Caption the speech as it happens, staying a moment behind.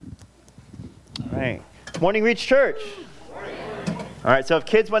right. Morning, Reach Church. All right, so if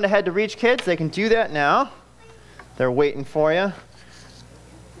kids went ahead to Reach Kids, they can do that now. They're waiting for you.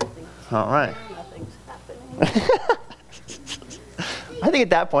 All right. Nothing's happening. I think at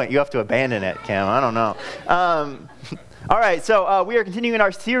that point you have to abandon it, Cam. I don't know. All right, so we are continuing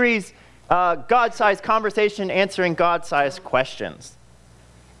our series, God-Sized Conversation, Answering God-Sized Questions.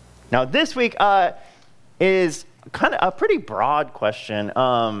 Now, this week is kind of a pretty broad question,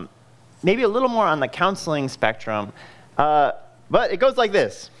 maybe a little more on the counseling spectrum, but it goes like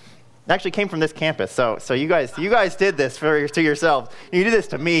this. It actually came from this campus, so you guys did this to yourselves. You did this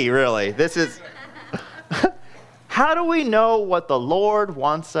to me, really. This is, how do we know what the Lord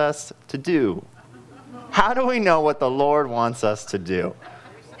wants us to do? How do we know what the Lord wants us to do?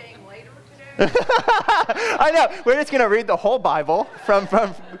 Are we staying later today? I know. We're just going to read the whole Bible from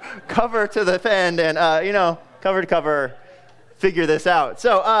cover to the end and, cover to cover, figure this out.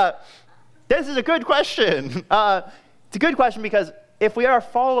 So this is a good question. It's a good question because if we are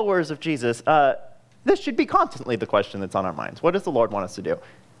followers of Jesus, this should be constantly the question that's on our minds. What does the Lord want us to do?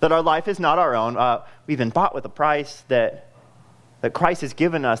 That our life is not our own. We've been bought with a price, that Christ has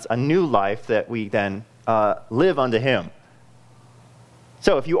given us a new life that we then live unto him.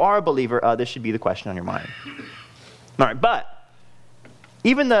 So if you are a believer, this should be the question on your mind. All right, but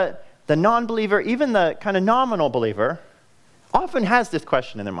even the non-believer, even the kind of nominal believer, often has this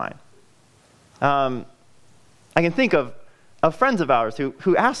question in their mind. I can think of friends of ours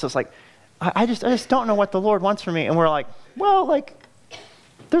who asked us, like, I just don't know what the Lord wants from me. And we're like, well, like,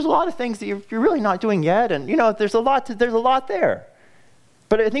 there's a lot of things that you're really not doing yet. And, there's a lot there.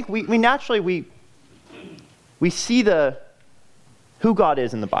 But I think we naturally see who God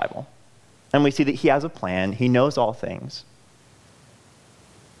is in the Bible. And we see that he has a plan. He knows all things.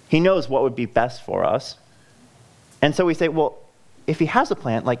 He knows what would be best for us. And so we say, well, if he has a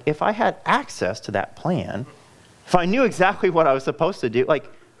plan, like if I had access to that plan, if I knew exactly what I was supposed to do, like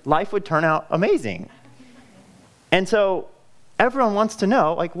life would turn out amazing. And so everyone wants to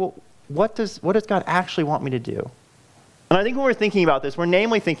know, like, well, what does God actually want me to do? And I think when we're thinking about this, we're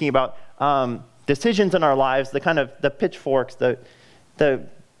namely thinking about decisions in our lives, the pitchforks, the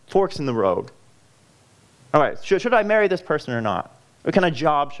forks in the road. All right, should I marry this person or not? What kind of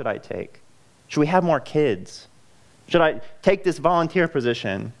job should I take? Should we have more kids? Should I take this volunteer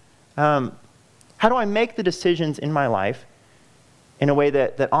position? How do I make the decisions in my life in a way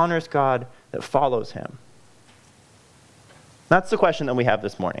that honors God, that follows him? That's the question that we have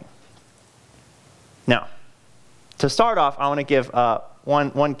this morning. Now, to start off, I want to give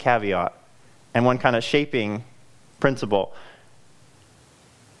one caveat and one kind of shaping principle.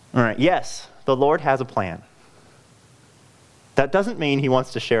 All right, yes, the Lord has a plan. That doesn't mean he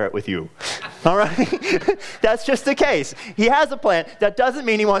wants to share it with you. All right? That's just the case. He has a plan. That doesn't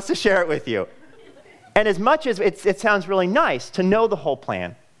mean he wants to share it with you. And as much as it sounds really nice to know the whole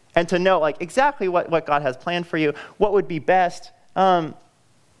plan and to know like exactly what God has planned for you, what would be best,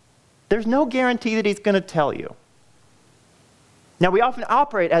 there's no guarantee that he's going to tell you. Now, we often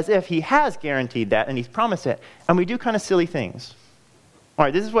operate as if he has guaranteed that and he's promised it, and we do kind of silly things. All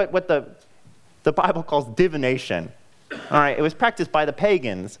right, this is what the Bible calls divination. All right, it was practiced by the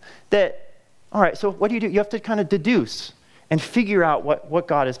pagans. All right, so what do? You have to kind of deduce and figure out what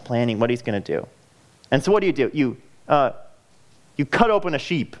God is planning, what he's going to do. And so what do? You cut open a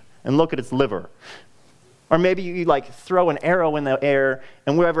sheep and look at its liver. Or maybe you like throw an arrow in the air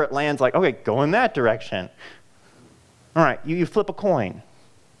and wherever it lands, like, okay, go in that direction. All right, you flip a coin.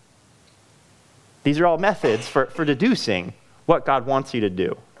 These are all methods for deducing what God wants you to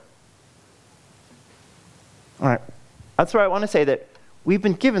do. All right, that's where I want to say that we've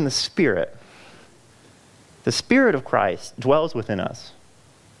been given the Spirit. The Spirit of Christ dwells within us.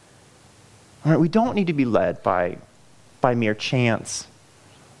 All right, we don't need to be led by mere chance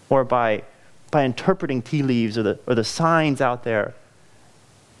or by interpreting tea leaves or the signs out there.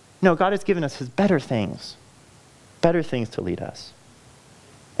 No, God has given us his better things to lead us.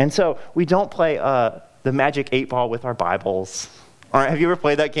 And so we don't play the magic 8-ball with our Bibles. All right, have you ever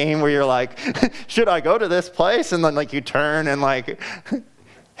played that game where you're like, should I go to this place? And then like you turn and like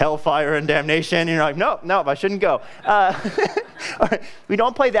hellfire and damnation. And you're like, no, I shouldn't go. All right, we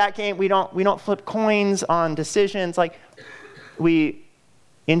don't play that game. We don't flip coins on decisions. Like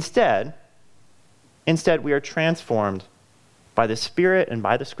instead we are transformed by the Spirit and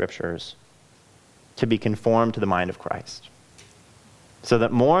by the Scriptures to be conformed to the mind of Christ. So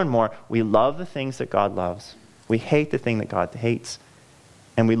that more and more we love the things that God loves. We hate the thing that God hates,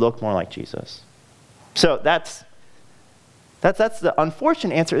 and we look more like Jesus. So that's the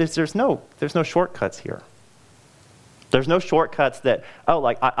unfortunate answer is there's no shortcuts here. There's no shortcuts that,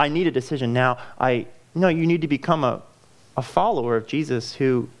 I need a decision now. No, you need to become a follower of Jesus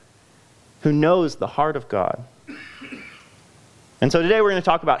who knows the heart of God. And so today we're going to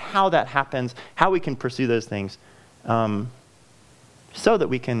talk about how that happens, how we can pursue those things, so that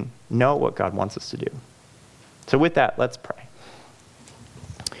we can know what God wants us to do. So with that, let's pray.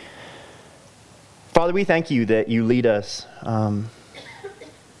 Father, we thank you that you lead us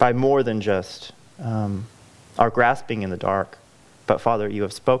by more than just our grasping in the dark. But Father, you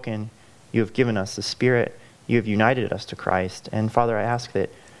have spoken, you have given us the Spirit, you have united us to Christ. And Father, I ask that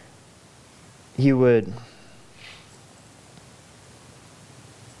you would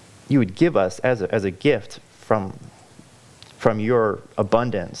give us as a gift from your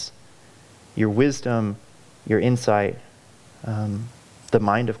abundance, your wisdom, your insight, the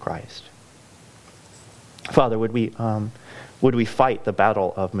mind of Christ. Father, would we fight the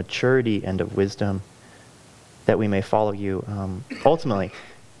battle of maturity and of wisdom, that we may follow you ultimately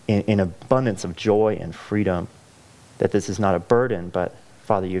in abundance of joy and freedom, that this is not a burden, but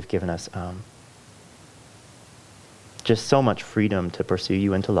Father, you've given us just so much freedom to pursue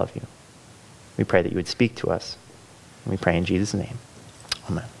you and to love you. We pray that you would speak to us. And we pray in Jesus' name.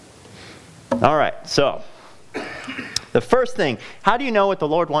 Amen. All right, so the first thing, how do you know what the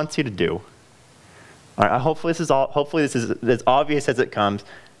Lord wants you to do? All right, hopefully this is as obvious as it comes.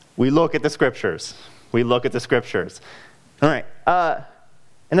 We look at the scriptures. All right,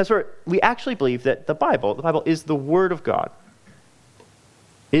 and that's where we actually believe that the Bible is the Word of God.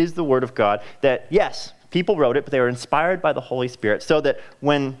 Is the Word of God. That, yes, people wrote it, but they were inspired by the Holy Spirit, so that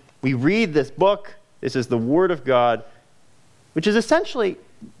when we read this book, this is the Word of God, which is essentially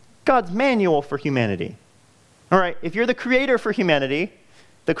God's manual for humanity. All right, if you're the creator for humanity,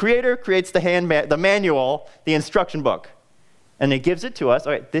 the creator creates the manual, the instruction book, and he gives it to us.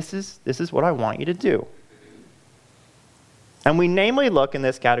 All right, this is what I want you to do. And we namely look in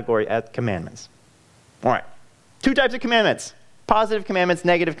this category at commandments. All right, 2 types of commandments. Positive commandments,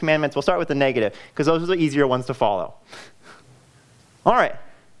 negative commandments. We'll start with the negative, because those are the easier ones to follow. All right,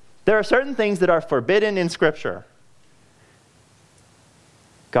 there are certain things that are forbidden in Scripture.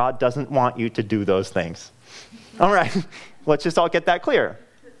 God doesn't want you to do those things. All right, let's just all get that clear.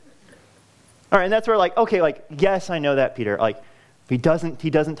 All right, and that's where yes, I know that, Peter. He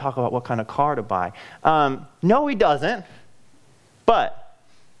doesn't talk about what kind of car to buy. No, he doesn't. But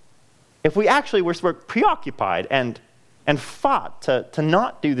if we actually were preoccupied and fought to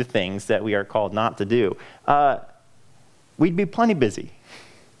not do the things that we are called not to do, we'd be plenty busy.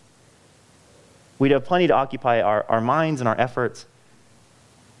 We'd have plenty to occupy our minds and our efforts.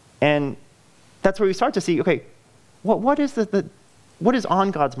 And that's where we start to see, okay, what is what is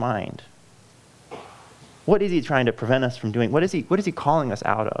on God's mind? What is he trying to prevent us from doing? What is he calling us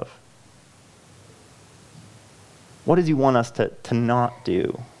out of? What does he want us to not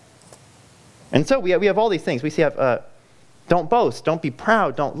do? And so we have all these things. We see don't boast, don't be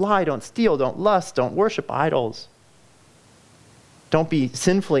proud, don't lie, don't steal, don't lust, don't worship idols. Don't be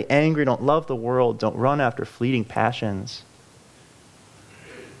sinfully angry, don't love the world, don't run after fleeting passions.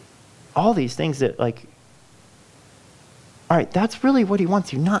 All these things that all right, that's really what he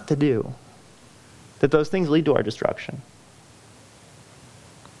wants you not to do. That those things lead to our destruction.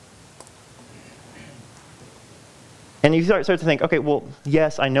 And you start to think, okay, well,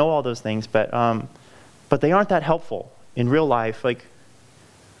 yes, I know all those things, but they aren't that helpful in real life.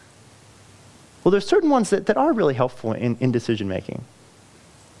 There's certain ones that are really helpful in decision making.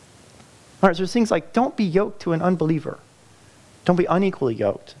 All right, so there's things like, don't be yoked to an unbeliever. Don't be unequally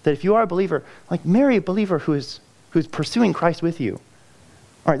yoked. That if you are a believer, marry a believer who's pursuing Christ with you.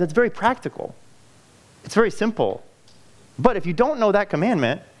 All right, that's very practical. It's very simple. But if you don't know that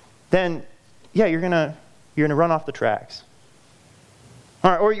commandment, then you're gonna run off the tracks.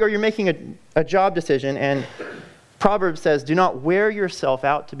 All right, or you're making a job decision, and Proverbs says, do not wear yourself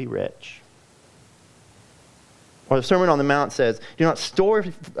out to be rich. Or the Sermon on the Mount says, do not store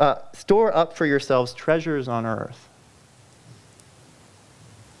up for yourselves treasures on earth.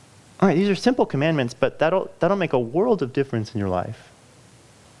 All right, these are simple commandments, but that'll make a world of difference in your life.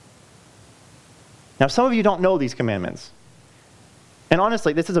 Now, some of you don't know these commandments. And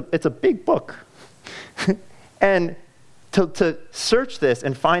honestly, it's a big book. And to search this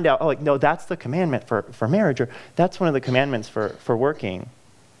and find out, no, that's the commandment for marriage, or that's one of the commandments for working.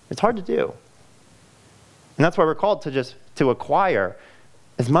 It's hard to do. And that's why we're called to acquire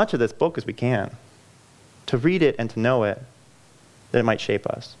as much of this book as we can, to read it and to know it, that it might shape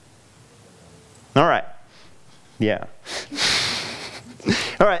us. All right. Yeah.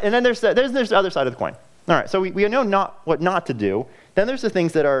 All right, and then there's the other side of the coin. All right, so we know what not to do. Then there's the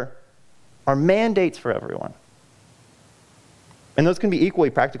things that are mandates for everyone. And those can be equally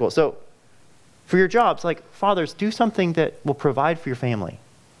practical. So for your jobs, like fathers, do something that will provide for your family.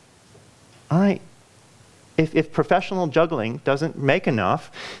 All right. If professional juggling doesn't make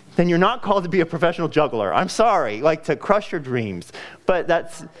enough, then you're not called to be a professional juggler. I'm sorry, like to crush your dreams. But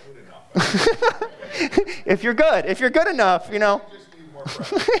that's, if you're good enough, you know.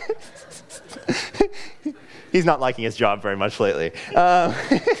 He's not liking his job very much lately. Okay,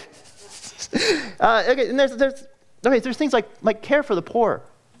 and there's things like care for the poor.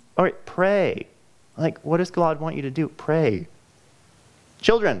 All right, pray. Like, what does God want you to do? Pray.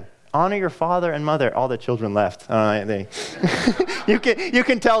 Children, honor your father and mother. All the children left. You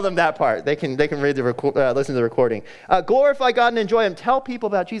can tell them that part. They can read listen to the recording. Glorify God and enjoy Him. Tell people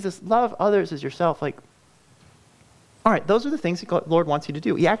about Jesus. Love others as yourself. Like, all right, those are the things that the Lord wants you to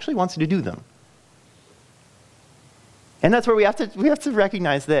do. He actually wants you to do them. And that's where we have to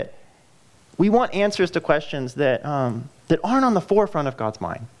recognize that we want answers to questions that aren't on the forefront of God's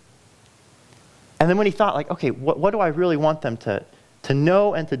mind. And then when He thought, like, okay, what do I really want them to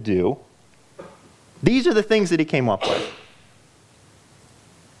know and to do? These are the things that He came up with.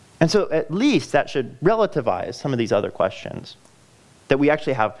 And so at least that should relativize some of these other questions, that we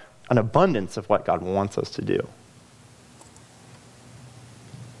actually have an abundance of what God wants us to do.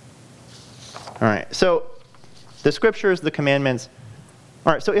 All right, so the scriptures, the commandments.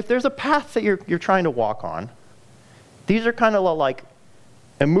 All right, so if there's a path that you're trying to walk on, these are kind of like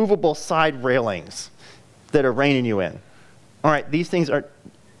immovable side railings that are reining you in. All right, these things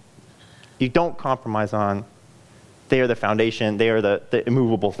you don't compromise on. They are the foundation. They are the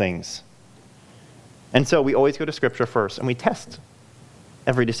immovable things. And so we always go to Scripture first, and we test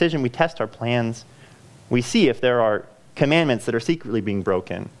every decision. We test our plans. We see if there are commandments that are secretly being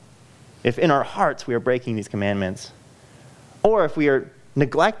broken. If in our hearts we are breaking these commandments, or if we are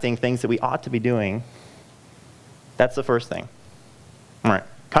neglecting things that we ought to be doing. That's the first thing. All right,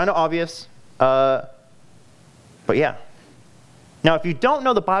 kind of obvious, but yeah. Now, if you don't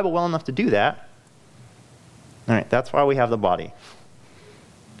know the Bible well enough to do that, all right, that's why we have the body.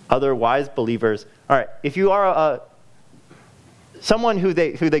 Other wise believers. All right, if you are someone who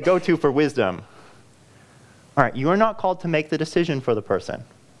they go to for wisdom, all right, you are not called to make the decision for the person.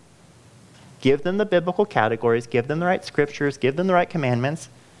 Give them the biblical categories, give them the right scriptures, give them the right commandments,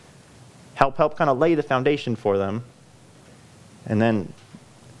 help kind of lay the foundation for them, and then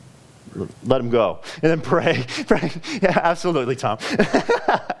let them go. And then pray. Yeah, absolutely, Tom.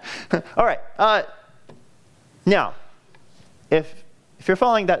 All right. Now, if you're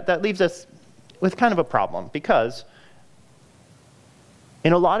following that leaves us with kind of a problem, because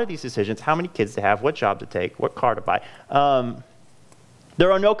in a lot of these decisions, how many kids to have, what job to take, what car to buy,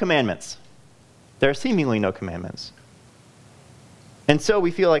 there are no commandments. There are seemingly no commandments. And so we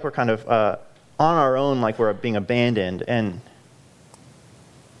feel like we're kind of on our own, like we're being abandoned. And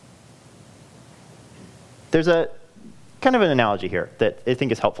there's a kind of an analogy here that I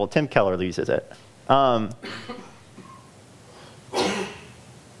think is helpful. Tim Keller uses it. God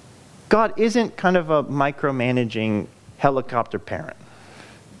isn't kind of a micromanaging helicopter parent.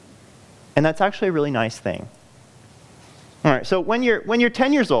 And that's actually a really nice thing. All right, so when you're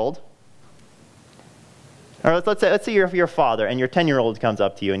 10 years old, or let's say you're your father, and your 10-year-old comes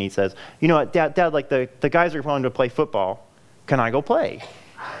up to you and he says, you know what, Dad, like the guys are going to play football. Can I go play?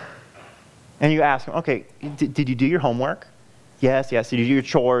 And you ask him, okay, did you do your homework? Yes. Did you do your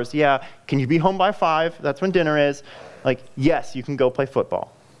chores? Yeah. Can you be home by 5? That's when dinner is. Like, yes, you can go play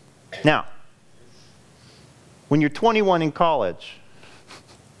football. Now, when you're 21 in college,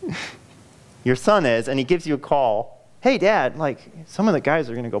 your son is, and he gives you a call. Hey, Dad, like, some of the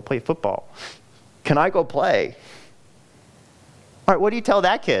guys are going to go play football. Can I go play? All right, what do you tell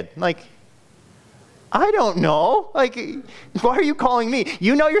that kid? Like, I don't know. Like, why are you calling me?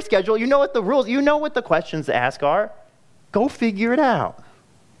 You know your schedule. You know what the rules, you know what the questions to ask are. Go figure it out.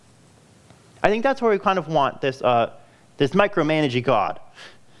 I think that's where we kind of want this micromanaging God.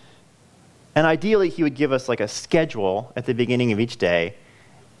 And ideally, He would give us like a schedule at the beginning of each day,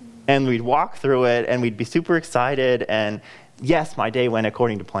 and we'd walk through it, and we'd be super excited, and yes, my day went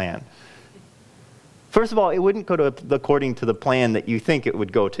according to plan. First of all, it wouldn't go according to the plan that you think it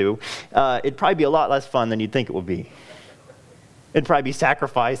would go to. It'd probably be a lot less fun than you'd think it would be. It'd probably be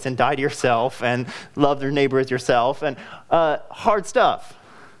sacrifice and die to yourself and love your neighbor as yourself and hard stuff.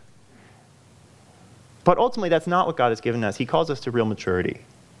 But ultimately, that's not what God has given us. He calls us to real maturity.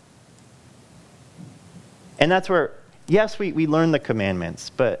 And that's where, yes, we learn the commandments,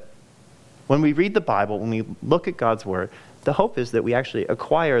 but when we read the Bible, when we look at God's Word, the hope is that we actually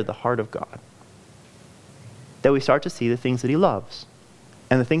acquire the heart of God. That we start to see the things that He loves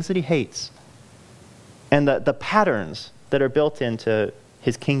and the things that He hates and the patterns that are built into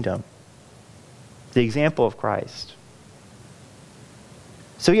his kingdom. The example of Christ.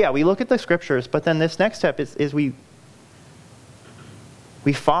 So yeah, we look at the scriptures, but then this next step is we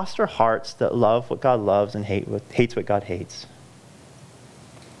foster hearts that love what God loves and hates what God hates.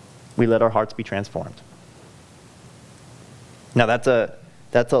 We let our hearts be transformed. Now that's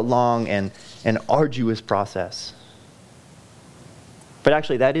a long and arduous process. But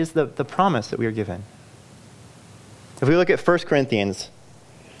actually, that is the promise that we are given. If we look at 1 Corinthians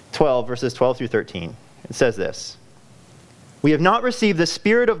 12, verses 12 through 13, it says this: "We have not received the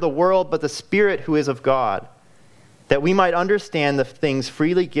spirit of the world, but the Spirit who is of God, that we might understand the things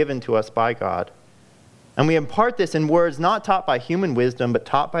freely given to us by God. And we impart this in words not taught by human wisdom, but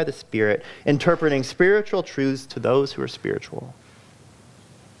taught by the Spirit, interpreting spiritual truths to those who are spiritual."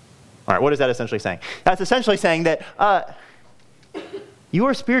 All right, what is that essentially saying? That's essentially saying that you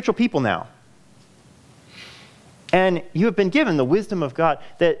are spiritual people now. And you have been given the wisdom of God,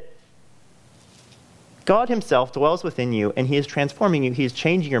 that God himself dwells within you, and he is transforming you. He is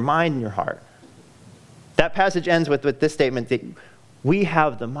changing your mind and your heart. That passage ends with this statement that we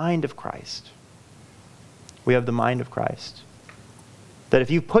have the mind of Christ. We have the mind of Christ. That if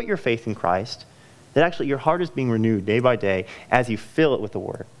you put your faith in Christ, that actually your heart is being renewed day by day as you fill it with the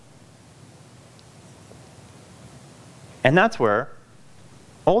Word. And that's where,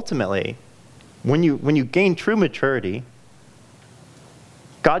 ultimately, when you gain true maturity,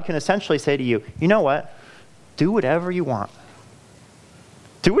 God can essentially say to you, you know what? Do whatever you want.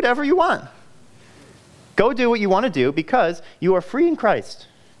 Do whatever you want. Go do what you want to do because you are free in Christ.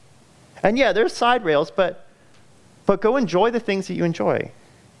 And yeah, there's side rails, but go enjoy the things that you enjoy.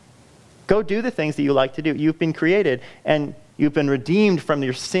 Go do the things that you like to do. You've been created and you've been redeemed from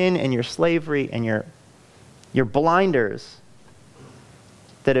your sin and your slavery and your blinders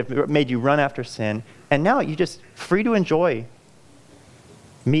that have made you run after sin. And now you're just free to enjoy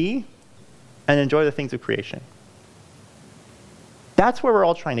me and enjoy the things of creation. That's where we're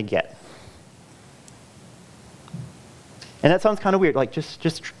all trying to get. And that sounds kind of weird, like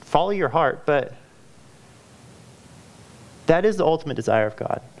just follow your heart, but that is the ultimate desire of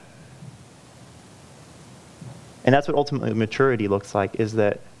God. And that's what ultimately maturity looks like, is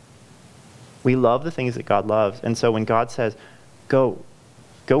that we love the things that God loves. And so when God says, go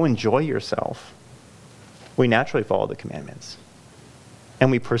enjoy yourself, we naturally follow the commandments. And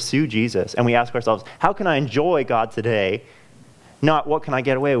we pursue Jesus. And we ask ourselves, how can I enjoy God today? Not what can I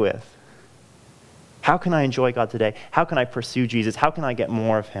get away with? How can I enjoy God today? How can I pursue Jesus? How can I get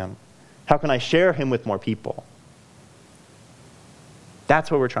more of him? How can I share him with more people? That's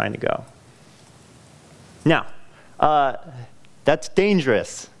where we're trying to go. Now, that's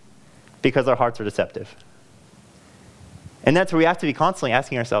dangerous because our hearts are deceptive. And that's where we have to be constantly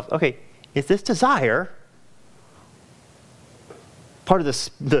asking ourselves, okay, is this desire part of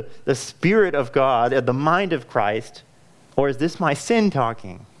the Spirit of God, the mind of Christ, or is this my sin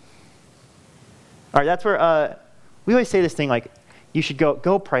talking? All right, that's where we always say this thing like, you should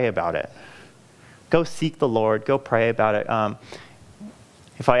go pray about it. Go seek the Lord. Go pray about it.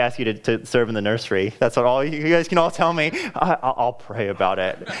 If I ask you to serve in the nursery, that's what all you guys can all tell me. I'll pray about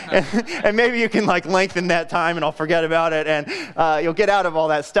it, and maybe you can like lengthen that time, and I'll forget about it, and you'll get out of all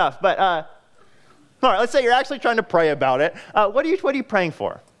that stuff. But all right, let's say you're actually trying to pray about it. What are you praying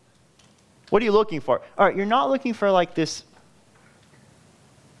for? What are you looking for? All right, you're not looking for like this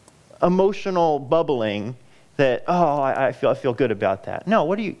emotional bubbling that, oh, I feel good about that.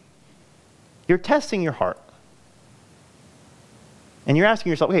 No, you're testing your heart. And you're asking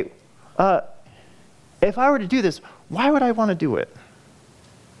yourself, okay, if I were to do this, why would I want to do it?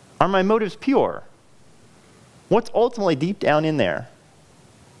 Are my motives pure? What's ultimately deep down in there?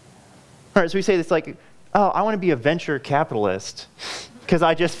 All right, so we say this like, oh, I want to be a venture capitalist because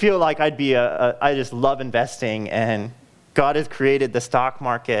I just feel like I just love investing, and God has created the stock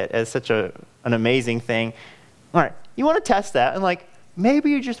market as such an amazing thing. All right, you want to test that, and like,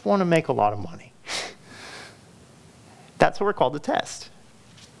 maybe you just want to make a lot of money. That's what we're called to test.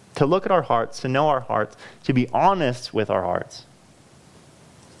 To look at our hearts, to know our hearts, to be honest with our hearts.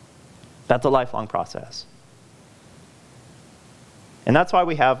 That's a lifelong process. And that's why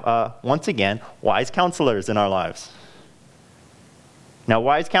we have, once again, wise counselors in our lives. Now,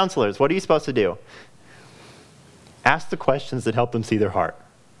 wise counselors, what are you supposed to do? Ask the questions that help them see their heart.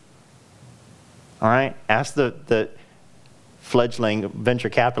 All right? Ask the fledgling venture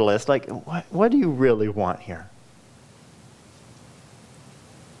capitalist, like, what do you really want here?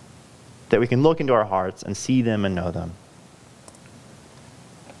 That we can look into our hearts and see them and know them.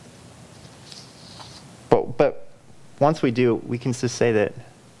 But once we do, we can just say that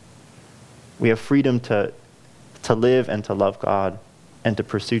we have freedom to to live and to love God and to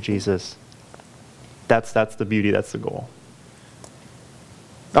pursue Jesus. That's the beauty, that's the goal.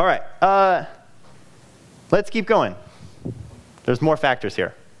 All right, let's keep going. There's more factors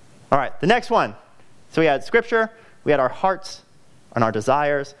here. All right, the next one. So we had Scripture, we had our hearts and our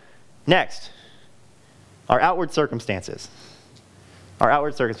desires. Next, our outward circumstances. Our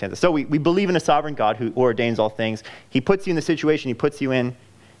outward circumstances. So we believe in a sovereign God who ordains all things. He puts you in the situation he puts you in.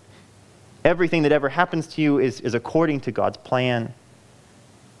 Everything that ever happens to you is according to God's plan.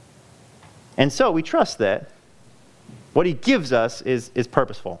 And so we trust that what he gives us is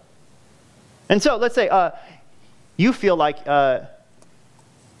purposeful. And so let's say you feel like the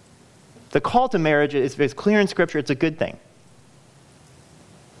call to marriage is clear in Scripture. It's a good thing.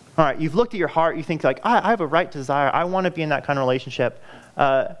 All right, you've looked at your heart. You think like, I have a right desire. I want to be in that kind of relationship.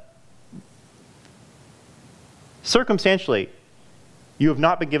 Circumstantially, you have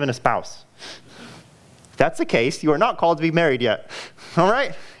not been given a spouse. If that's the case, you are not called to be married yet. All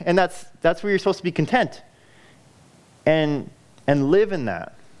right? And that's where you're supposed to be content and live in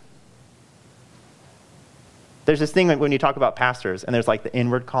that. There's this thing when you talk about pastors, and there's like the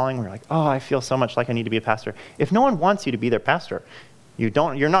inward calling where you're like, oh, I feel so much like I need to be a pastor. If no one wants you to be their pastor,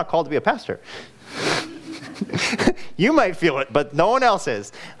 you're not called to be a pastor. You might feel it, but no one else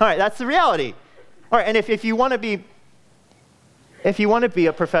is. All right, that's the reality. All right, and if you want to be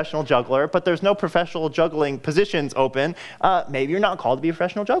a professional juggler, but there's no professional juggling positions open, maybe you're not called to be a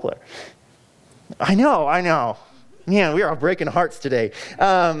professional juggler. I know. Man, we are breaking hearts today.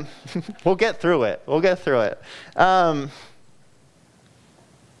 We'll get through it. All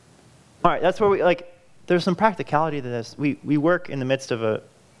right, that's where there's some practicality to this. We work in the midst of a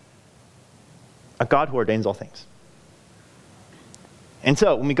God who ordains all things. And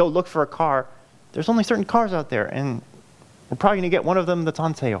so when we go look for a car, there's only certain cars out there, and we're probably going to get one of them that's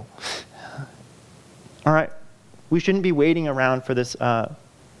on sale. All right, we shouldn't be waiting around for this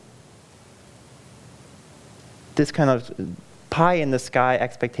this kind of pie in the sky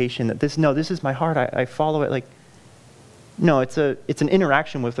expectation that this is my heart. I follow it. No, it's an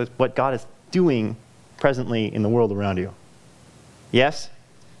interaction with what God is doing presently in the world around you. Yes?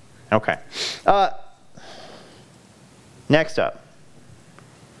 Okay. Next up.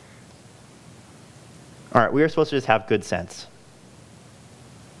 All right, we are supposed to just have good sense.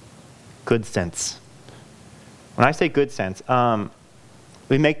 Good sense. When I say good sense,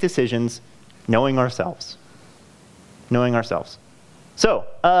 we make decisions knowing ourselves. Knowing ourselves. So,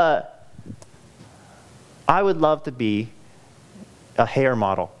 I would love to be a hair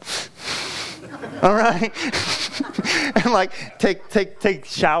model. All right? And take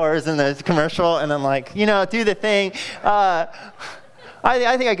showers in the commercial and then do the thing.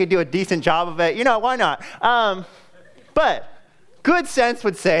 I think I could do a decent job of it. Why not? But good sense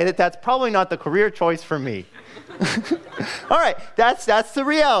would say that that's probably not the career choice for me. All right, that's the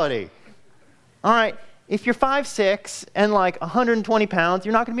reality. All right, if you're 5'6" and 120 pounds,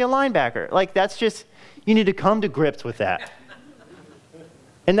 you're not going to be a linebacker. That's just, you need to come to grips with that.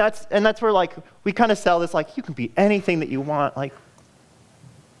 And that's where we kind of sell this you can be anything that you want.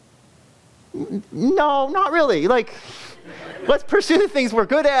 No, not really. Let's pursue the things we're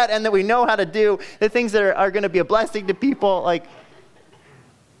good at and that we know how to do, the things that are going to be a blessing to people.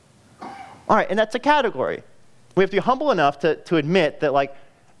 All right, and that's a category. We have to be humble enough to admit that,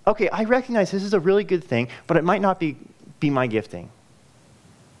 okay, I recognize this is a really good thing, but it might not be my gifting.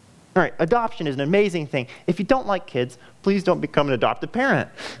 All right, adoption is an amazing thing. If you don't like kids, please don't become an adoptive parent.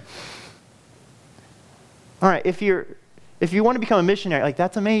 All right, if you want to become a missionary,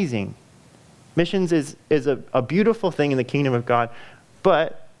 that's amazing. Missions is a beautiful thing in the kingdom of God.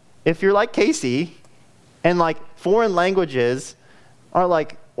 But if you're like Casey, and foreign languages are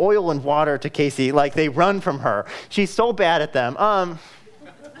like oil and water to Casey, they run from her. She's so bad at them.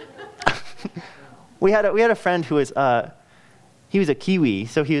 We had a friend who was he was a Kiwi,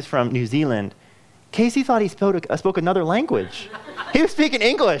 so he was from New Zealand. Casey thought he spoke another language. He was speaking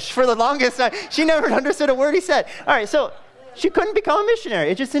English for the longest time. She never understood a word he said. All right, so she couldn't become a missionary.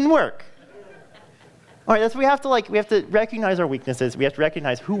 It just didn't work. All right, that's we have to recognize our weaknesses. We have to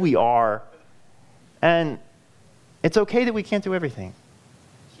recognize who we are, and it's okay that we can't do everything.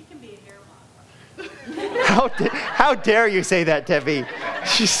 She can be a hair model. How dare you say that, Debbie?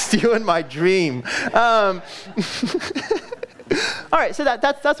 She's stealing my dream. All right, so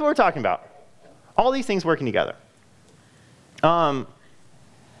that's what we're talking about. All these things working together. And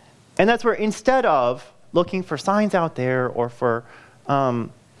that's where instead of looking for signs out there or for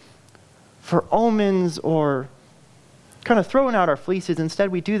omens or kind of throwing out our fleeces,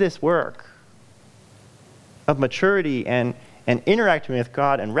 instead we do this work of maturity and and interacting with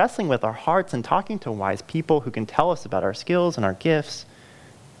God and wrestling with our hearts and talking to wise people who can tell us about our skills and our gifts.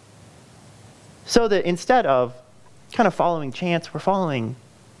 So that instead of kind of following chance, we're following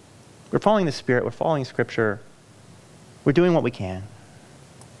the Spirit, we're following Scripture, we're doing what we can.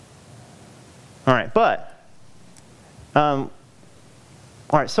 All right, but, all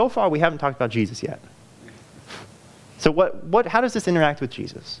right, so far we haven't talked about Jesus yet. So how does this interact with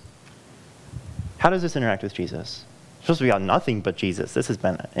Jesus? How does this interact with Jesus? It's supposed to be about nothing but Jesus. This has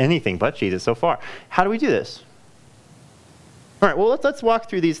been anything but Jesus so far. How do we do this? All right, well, let's walk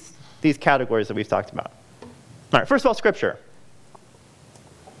through these categories that we've talked about. All right, first of all, Scripture.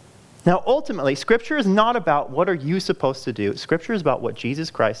 Now, ultimately, Scripture is not about what are you supposed to do. Scripture is about what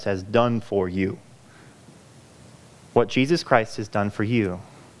Jesus Christ has done for you. What Jesus Christ has done for you.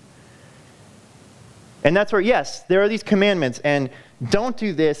 And that's where, yes, there are these commandments, and don't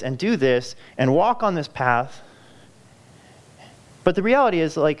do this, and walk on this path. But the reality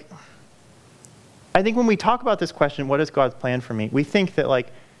is, like, I think when we talk about this question, what is God's plan for me? We think that,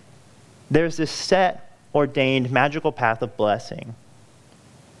 like, there's this set, ordained, magical path of blessing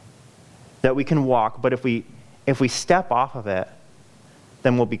that we can walk, but if we step off of it,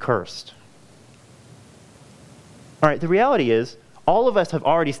 then we'll be cursed. All right, the reality is, all of us have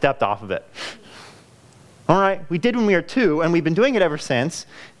already stepped off of it. All right, we did when we were 2, and we've been doing it ever since,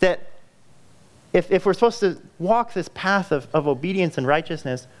 that if we're supposed to walk this path of obedience and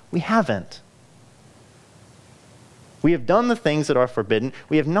righteousness, we haven't. We have done the things that are forbidden.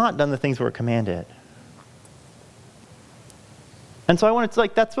 We have not done the things that were commanded. And so I want to,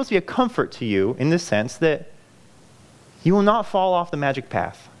 that's supposed to be a comfort to you in this sense that you will not fall off the magic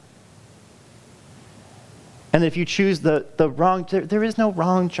path. And that if you choose the wrong, there is no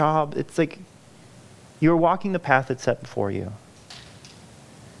wrong job. It's like you're walking the path that's set before you.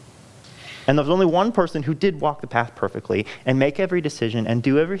 And there's only one person who did walk the path perfectly and make every decision and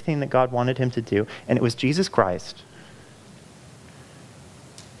do everything that God wanted him to do, and it was Jesus Christ.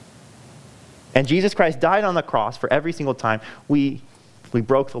 And Jesus Christ died on the cross for every single time we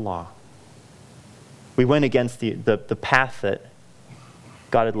broke the law. We went against the path that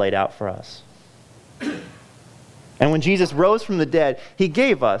God had laid out for us. And when Jesus rose from the dead, he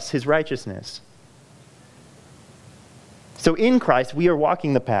gave us his righteousness. So in Christ, we are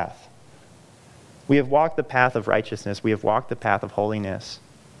walking the path. We have walked the path of righteousness. We have walked the path of holiness.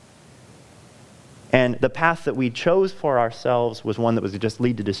 And the path that we chose for ourselves was one that was just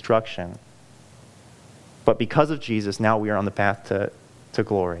lead to destruction. But because of Jesus, now we are on the path to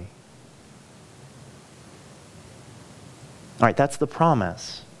glory. All right, that's the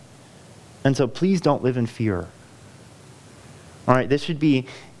promise. And so please don't live in fear. All right, this should be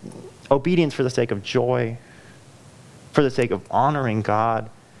obedience for the sake of joy, for the sake of honoring God,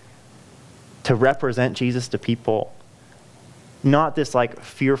 to represent Jesus to people. Not this like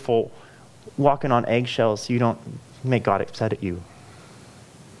fearful walking on eggshells so you don't make God upset at you.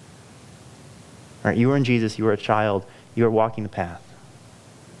 All right, you are in Jesus, you are a child, you are walking the path.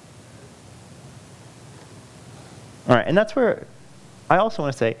 All right, and that's where I also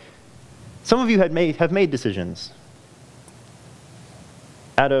want to say, some of you have made decisions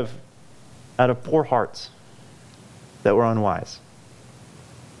out of poor hearts that were unwise.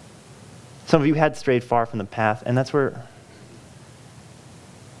 Some of you had strayed far from the path, and that's where,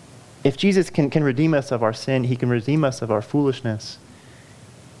 if Jesus can redeem us of our sin, he can redeem us of our foolishness.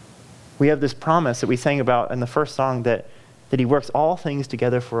 We have this promise that we sang about in the first song that he works all things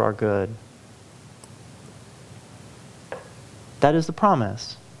together for our good. That is the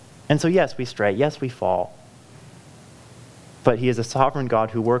promise. And so yes, we stray, yes, we fall. But he is a sovereign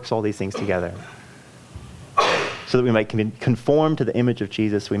God who works all these things together so that we might conform to the image of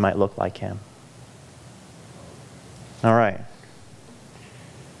Jesus, we might look like him. All right.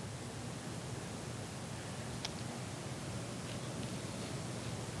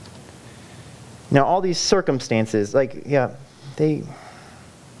 Now, all these circumstances, they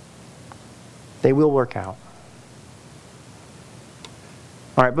will work out.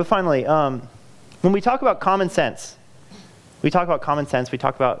 All right, but finally, when we talk about common sense, we talk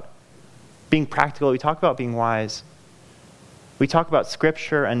about being practical, we talk about being wise, we talk about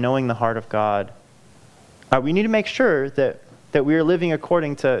Scripture and knowing the heart of God. We need to make sure that we are living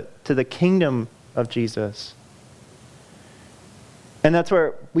according to the kingdom of Jesus. And that's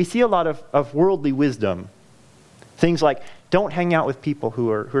where we see a lot of worldly wisdom. Things like, don't hang out with people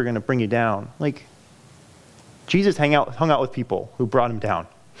who are going to bring you down. Like, Jesus hung out with people who brought him down.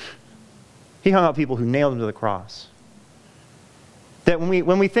 He hung out with people who nailed him to the cross. That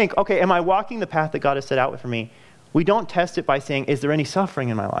when we think, okay, am I walking the path that God has set out for me? We don't test it by saying, is there any suffering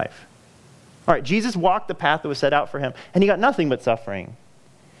in my life? All right, Jesus walked the path that was set out for him, and he got nothing but suffering.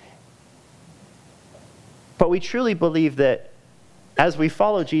 But we truly believe that as we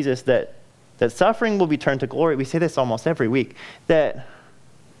follow Jesus, that suffering will be turned to glory. We say this almost every week, that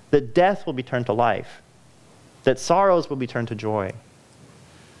death will be turned to life, that sorrows will be turned to joy.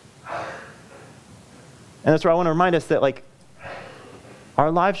 And that's where I want to remind us that, like,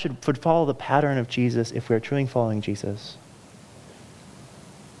 our lives should follow the pattern of Jesus if we're truly following Jesus.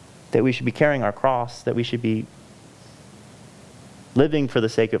 That we should be carrying our cross, that we should be living for the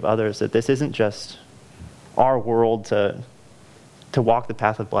sake of others, that this isn't just our world to walk the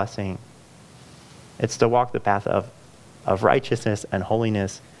path of blessing. It's to walk the path of righteousness and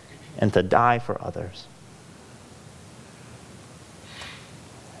holiness and to die for others.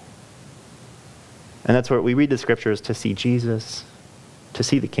 And that's where we read the scriptures to see Jesus, to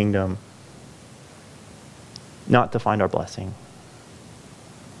see the kingdom, not to find our blessing.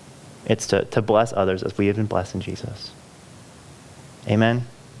 It's to bless others as we have been blessed in Jesus. Amen?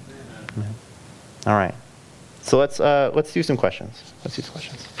 Amen. All right. So let's do some questions.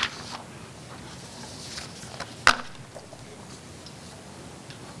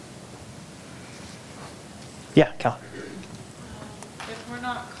 Yeah, Cal. If we're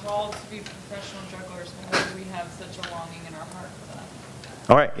not called to be professional jugglers, why do we have such a longing in our heart for that?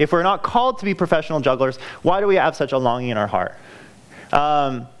 All right. If we're not called to be professional jugglers, why do we have such a longing in our heart?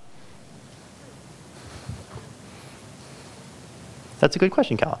 That's a good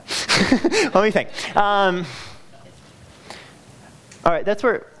question, Cal. Let me think. All right. That's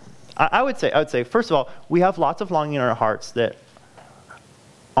where I would say, first of all, we have lots of longing in our hearts that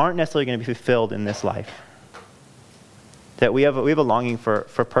aren't necessarily going to be fulfilled in this life. That we have a longing for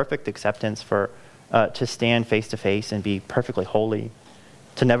perfect acceptance, to stand face to face and be perfectly holy,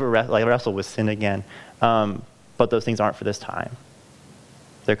 to never wrestle with sin again. But those things aren't for this time.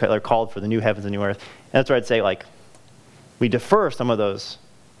 They're called for the new heavens and new earth. And that's where I'd say, like, we defer some of those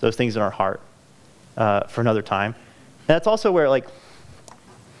things in our heart for another time. And that's also where, like,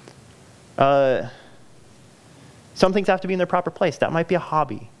 some things have to be in their proper place. That might be a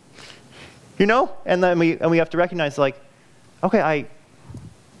hobby, you know. And then we have to recognize, like, okay,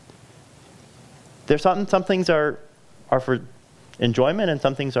 there's some things are for enjoyment, and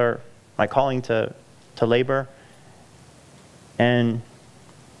some things are my calling to labor. And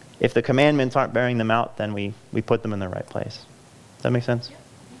if the commandments aren't bearing them out, then we put them in the right place. Does that make sense? Yeah.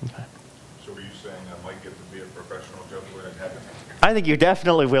 Okay. So are you saying I might get to be a professional juggler in heaven? I think you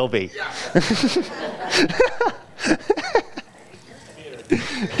definitely will be.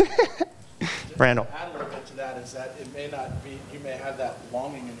 Randall. Add a little bit to that is that it may not be, you may have that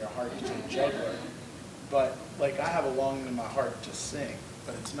longing in your heart to be a juggler, but like I have a longing in my heart to sing,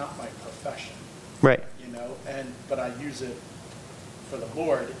 but it's not my profession, Right. you know, but I use it for the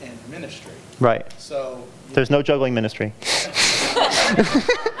Lord in ministry. Right. So There's no juggling ministry.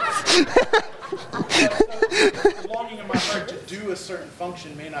 the longing in my heart to do a certain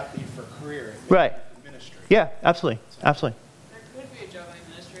function may not be for career, it may Right. be for ministry. Yeah, absolutely. Absolutely. There could be a juggling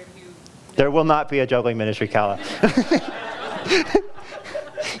ministry if you... There will not be a juggling ministry, Kala.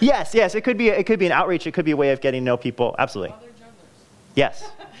 Yes, it could be an outreach. It could be a way of getting to know people. Absolutely. Other jugglers. Yes.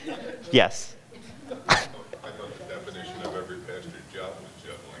 Yes. I thought the definition of every pastor's job was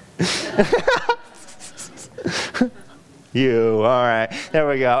juggling. You. All right. There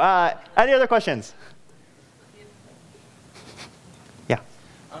we go. Any other questions? Yeah.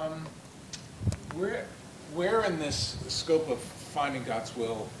 Where in this scope of finding God's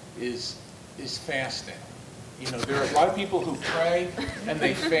will is fasting? You know, there are a lot of people who pray and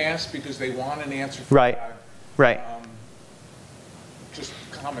they fast because they want an answer from Right. God. Right. Just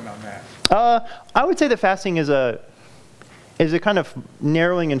comment on that. I would say that fasting is a kind of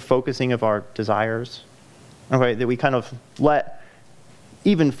narrowing and focusing of our desires. Okay, that we kind of let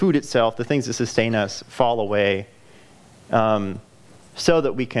even food itself, the things that sustain us, fall away, so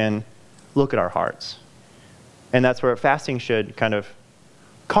that we can look at our hearts. And that's where fasting should kind of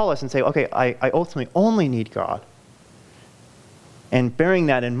call us and say, okay, I ultimately only need God. And bearing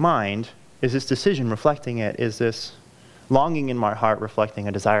that in mind, is this decision reflecting it? Is this longing in my heart reflecting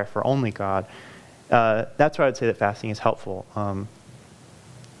a desire for only God? That's where I'd say that fasting is helpful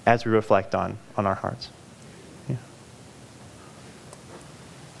as we reflect on our hearts. Yeah.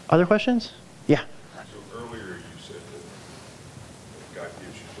 Other questions? Yeah. So earlier you said that God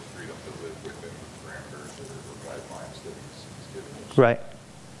gives you the freedom to live within the parameters or guidelines that He's given you. Right.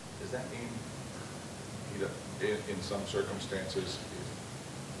 Does that mean, in some circumstances,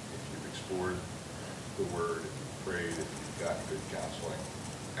 if you've explored the Word, if you've prayed, if you've gotten good counseling,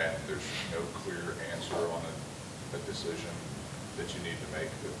 and there's no clear answer on a decision that you need to make,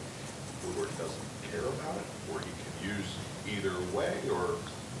 that the Lord doesn't care about it, or he can use either way, or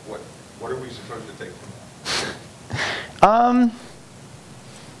what are we supposed to take from that?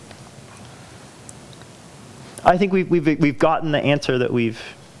 I think we've gotten the answer that we've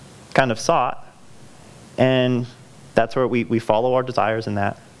kind of sought, and that's where we follow our desires in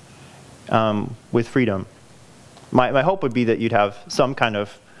that with freedom. My hope would be that you'd have some kind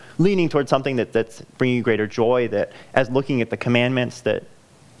of leaning towards something that's bringing you greater joy, that as looking at the commandments, that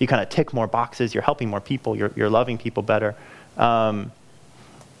you kind of tick more boxes, you're helping more people, you're loving people better.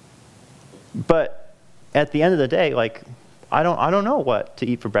 But at the end of the day, like, I don't know what to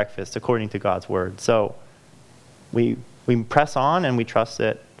eat for breakfast according to God's word. So we press on, and we trust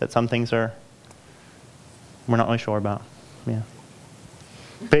that some things we're not really sure about. Yeah.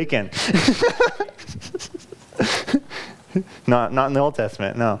 Bacon. Not in the Old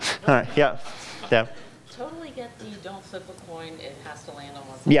Testament, no. All right, yeah. Deb. Totally get the don't flip a coin, it has to land on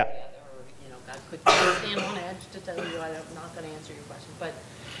one side Yeah. or the other, or, God could stand on edge to tell you I'm not going to answer your question. But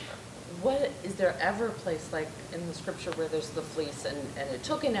is there ever a place like in the scripture where there's the fleece and it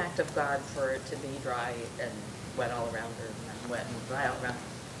took an act of God for it to be dry and wet all around, or not wet and dry all around?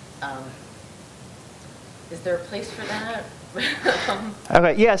 Is there a place for that?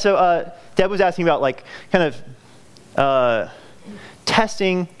 Okay, yeah, so Deb was asking about, like, kind of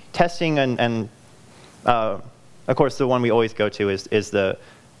testing and of course the one we always go to is the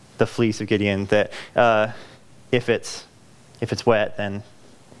fleece of Gideon, that if it's wet, then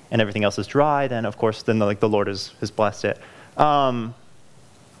and everything else is dry, then of course the Lord has blessed it.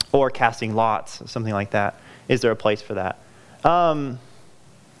 Or casting lots, something like that. Is there a place for that? I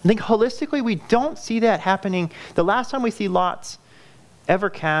think holistically we don't see that happening. The last time we see lots ever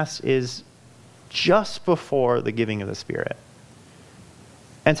cast is just before the giving of the Spirit.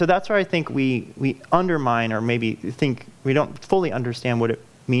 And so that's where I think we undermine, or maybe think we don't fully understand what it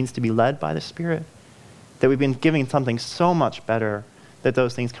means to be led by the Spirit. That we've been giving something so much better that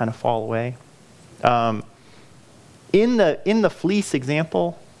those things kind of fall away. In the fleece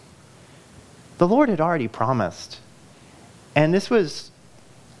example, the Lord had already promised. And this was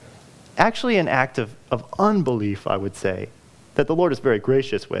actually an act of unbelief, I would say, that the Lord is very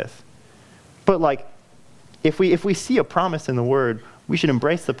gracious with. But like, if we see a promise in the Word, we should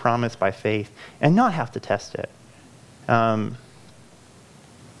embrace the promise by faith and not have to test it. And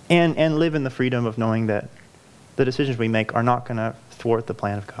live in the freedom of knowing that the decisions we make are not going to thwart the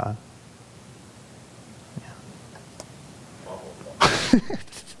plan of God. Yeah.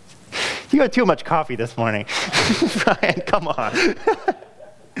 You had too much coffee this morning. Brian, come on. If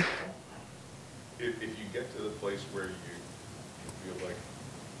you get to the place where you feel like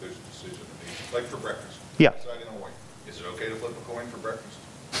there's a decision to make, like for breakfast. Yeah. Deciding on what, is it okay to flip a coin for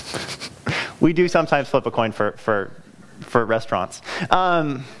breakfast? We do sometimes flip a coin for restaurants.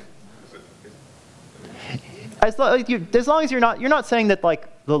 As long as you're not saying that like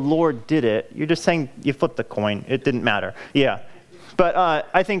the Lord did it, you're just saying you flipped the coin. It didn't matter. Yeah. But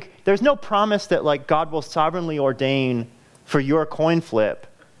I think there's no promise that like God will sovereignly ordain for your coin flip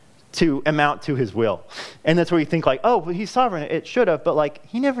to amount to his will. And that's where you think like, oh, well, he's sovereign. It should have, but like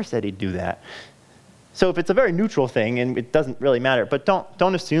he never said he'd do that. So if it's a very neutral thing and it doesn't really matter, but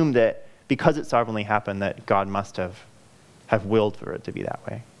don't assume that because it sovereignly happened that God must have willed for it to be that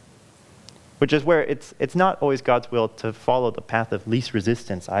way. Which is where it's not always God's will to follow the path of least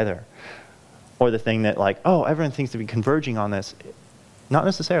resistance either. Or the thing that like, oh, everyone seems to be converging on this. Not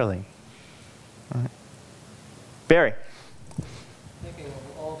necessarily. All right. Barry. Thinking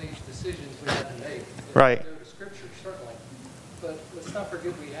of all these decisions we have to make. Right. Go to Scripture, certainly. But let's not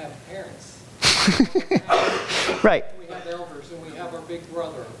forget we have parents. Right. We have elders, and we have our big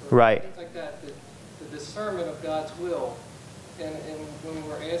brother. Right. Things like that. The discernment of God's will. And when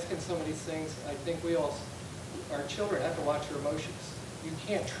we're asking some of these things, I think our children have to watch their emotions. You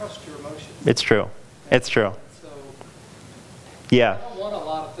can't trust your emotions. It's true. It's true. So, Yeah. we don't want a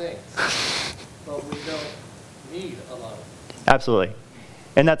lot of things, but we don't need a lot of things. Absolutely.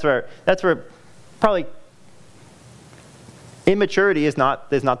 And that's where probably immaturity is not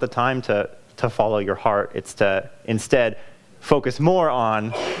the time to follow your heart. It's to instead focus more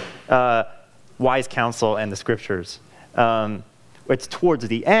on wise counsel and the scriptures. It's towards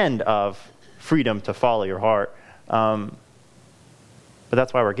the end of freedom to follow your heart. But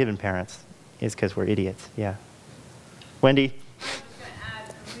that's why we're given parents, is because we're idiots. Yeah. Wendy? I was just going to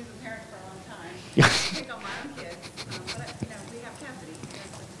add, we've been parents for a long time. I pick on my own kids, but we have Cassidy.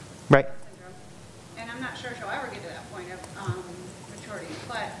 Right. Syndrome. And I'm not sure she'll ever get to that point of maturity.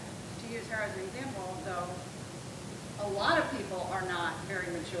 But to use her as an example, though, a lot of people are not very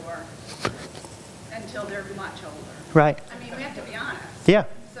mature until they're much older. Right. I mean, we have to be honest. Yeah.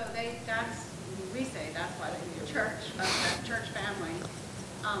 So God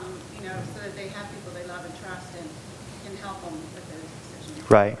so that they have people they love and trust and can help them with those decisions.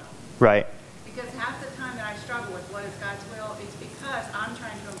 Right, right. Because half the time that I struggle with what is God's will, it's because I'm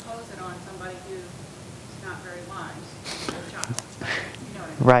trying to impose it on somebody who's not very wise, a child. You know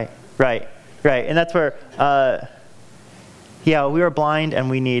what I mean? Right. And that's where, we are blind and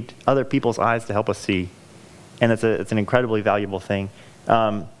we need other people's eyes to help us see. And it's an incredibly valuable thing.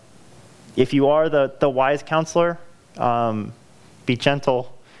 If you are the wise counselor, be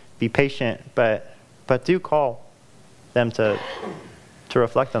gentle, be patient, but do call them to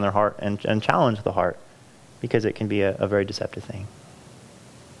reflect on their heart and challenge the heart, because it can be a very deceptive thing.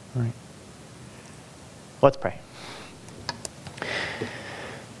 All right. Let's pray.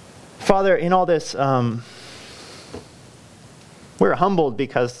 Father, in all this, we're humbled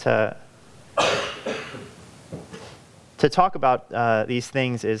because to talk about these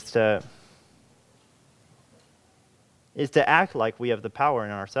things is to act like we have the power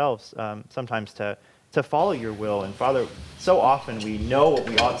in ourselves, sometimes to follow your will. And Father, so often we know what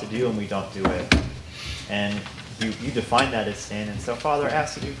we ought to do and we don't do it. And you define that as sin. And so, Father, I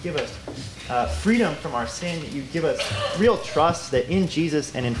ask that you give us freedom from our sin, that you give us real trust that in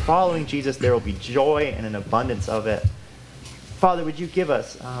Jesus and in following Jesus there will be joy and an abundance of it. Father, would you give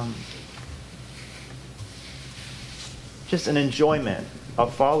us just an enjoyment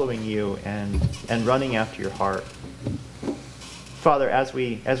of following you and running after your heart. Father, as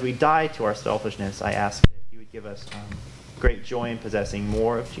we die to our selfishness, I ask that you would give us great joy in possessing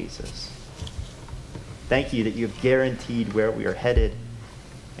more of Jesus. Thank you that you have guaranteed where we are headed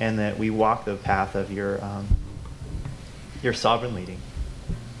and that we walk the path of your sovereign leading.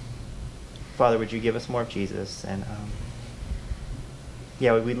 Father, would you give us more of Jesus? And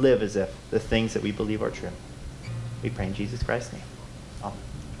would we live as if the things that we believe are true? We pray in Jesus Christ's name. Amen.